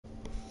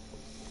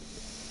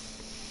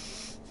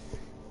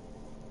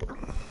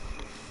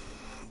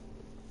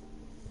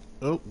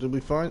Oh, did we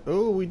find...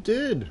 Oh, we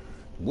did!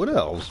 Wood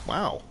Elves,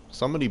 wow.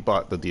 Somebody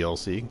bought the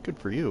DLC. Good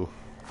for you.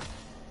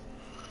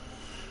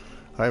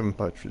 I haven't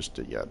purchased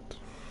it yet.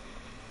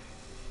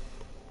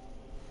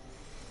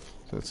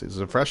 So let's see, is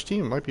it a fresh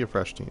team? It might be a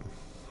fresh team.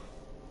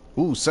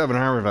 Ooh, 7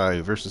 armor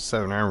value versus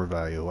 7 armor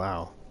value,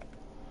 wow.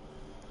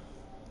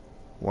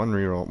 1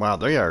 reroll. Wow,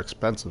 they are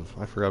expensive.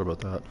 I forgot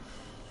about that.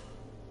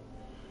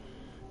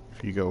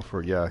 If you go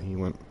for... Yeah, he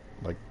went,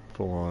 like,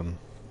 full on...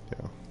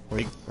 Yeah.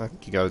 Well, I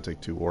think you gotta take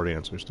 2 ward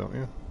answers, don't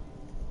you?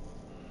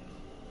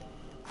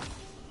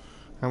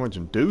 How much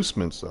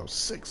inducements, though?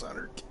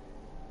 600.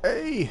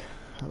 Hey!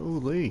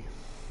 Holy.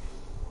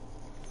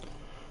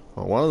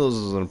 Well, one of those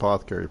is an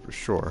apothecary for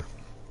sure.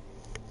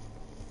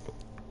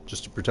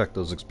 Just to protect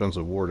those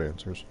expensive ward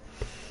answers.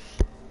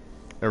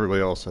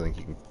 Everybody else, I think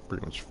you can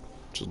pretty much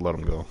just let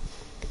them go.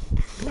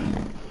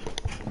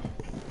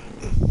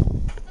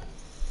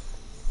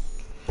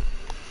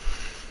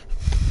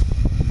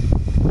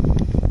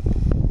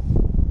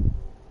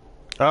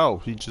 Oh,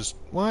 he just...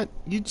 What?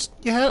 You just...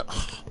 You had...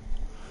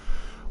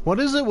 What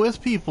is it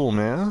with people,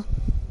 man?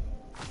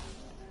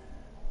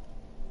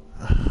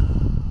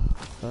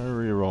 I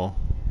reroll.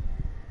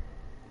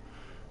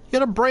 You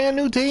got a brand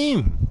new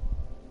team!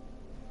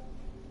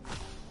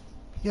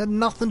 You had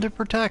nothing to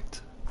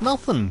protect.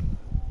 Nothing!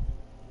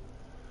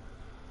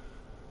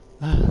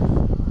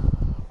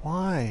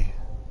 Why?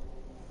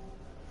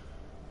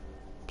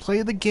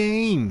 Play the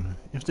game.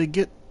 If they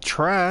get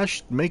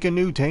trashed, make a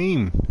new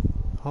team.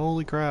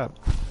 Holy crap.